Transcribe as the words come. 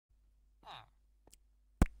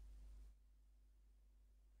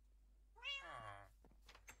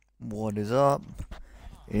What is up?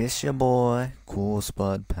 It's your boy, Cool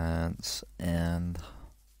Spud Pants, and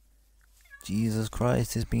Jesus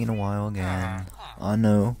Christ, it's been a while again. I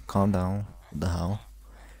know, calm down. What the hell?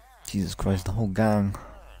 Jesus Christ, the whole gang.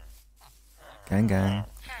 Gang.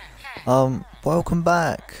 Welcome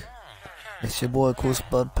back. It's your boy, Cool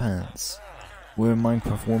Spud Pants. We're in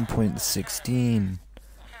Minecraft 1.16,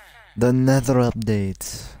 the Nether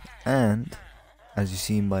update, and as you've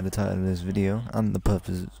seen by the title of this video and the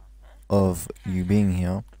purpose of you being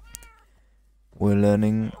here, we're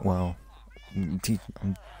learning, well, I'm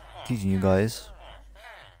teaching you guys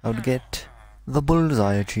how to get the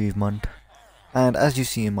Bullseye achievement. And as you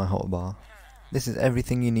see in my hotbar, this is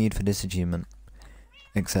everything you need for this achievement,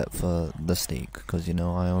 except for the steak, because you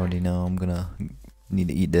know, I already know I'm gonna need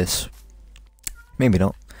to eat this. Maybe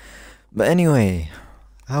not. But anyway,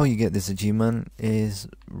 how you get this achievement is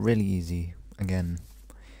really easy again.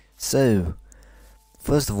 So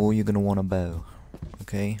first of all, you're gonna want a bow,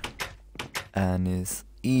 okay? And it's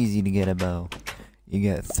easy to get a bow. You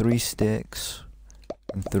get 3 sticks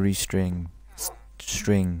and 3 string.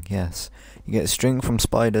 Yes. You get string from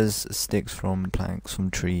spiders, sticks from planks from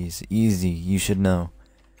trees. Easy, you should know.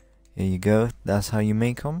 Here you go. That's how you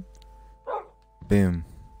make them. Boom.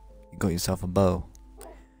 You got yourself a bow.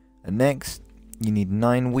 And next, you need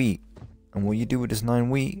 9 wheat. And what you do with this 9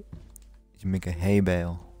 wheat, you make a hay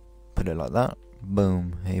bale. Put it like that.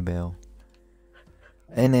 Boom, hay bale.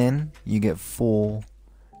 And then you get 4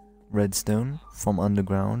 redstone from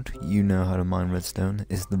underground. You know how to mine redstone.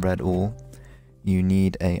 It's the red ore. You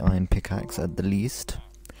need a iron pickaxe at the least.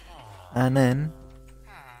 And then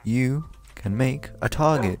you can make a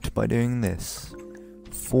target by doing this.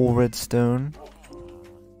 4 redstone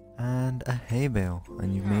and a hay bale,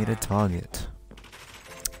 and you've made a target.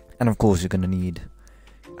 And of course you're gonna need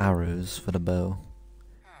arrows for the bow.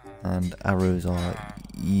 And arrows are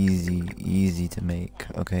easy to make,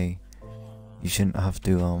 okay? You shouldn't have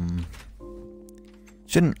to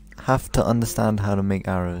understand how to make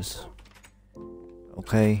arrows.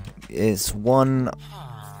 Okay? It's 1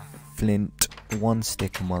 flint, 1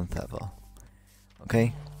 stick and 1 feather.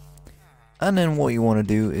 Okay? And then what you want to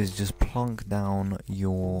do is just plonk down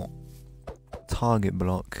your target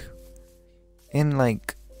block in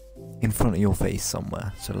front of your face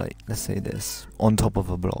somewhere. So like, let's say this, on top of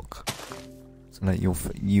a block, so like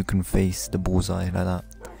you can face the bullseye like that.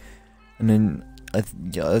 And then I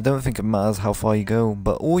don't think it matters how far you go,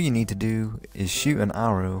 but all you need to do is shoot an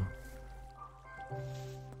arrow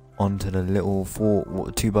onto the little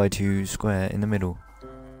 2x2 square in the middle.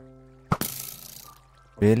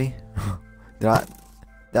 Really? Did I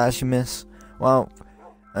actually miss? Well,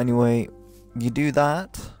 anyway, you do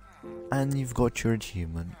that and you've got your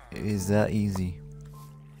achievement. It is that easy.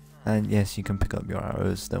 And yes, you can pick up your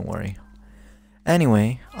arrows, don't worry.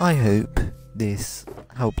 Anyway, I hope this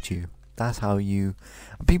helped you. That's how you...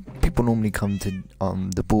 People normally come to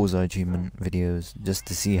the Bullseye achievement videos just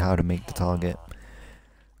to see how to make the target,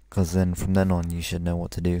 because then from then on you should know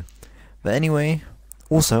what to do. But anyway,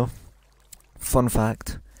 also, fun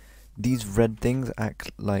fact, these red things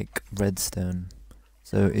act like redstone.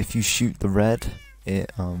 So if you shoot the red,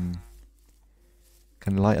 it can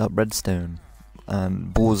light up redstone,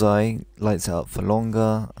 and Bullseye lights it up for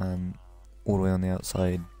longer and all the way on the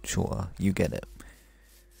outside shorter. You get it.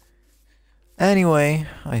 Anyway,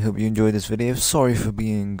 I hope you enjoyed this video. Sorry for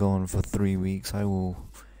being gone for 3 weeks. Oh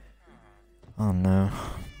no.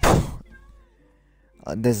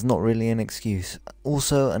 There's not really an excuse.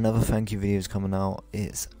 Also, another thank you video is coming out.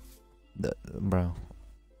 It's the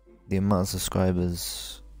amount of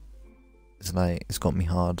subscribers. It's got me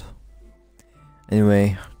hard.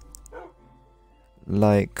 Anyway,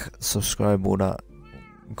 like, subscribe, all that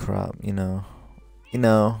crap, you know,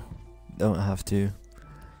 don't have to.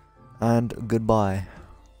 And goodbye.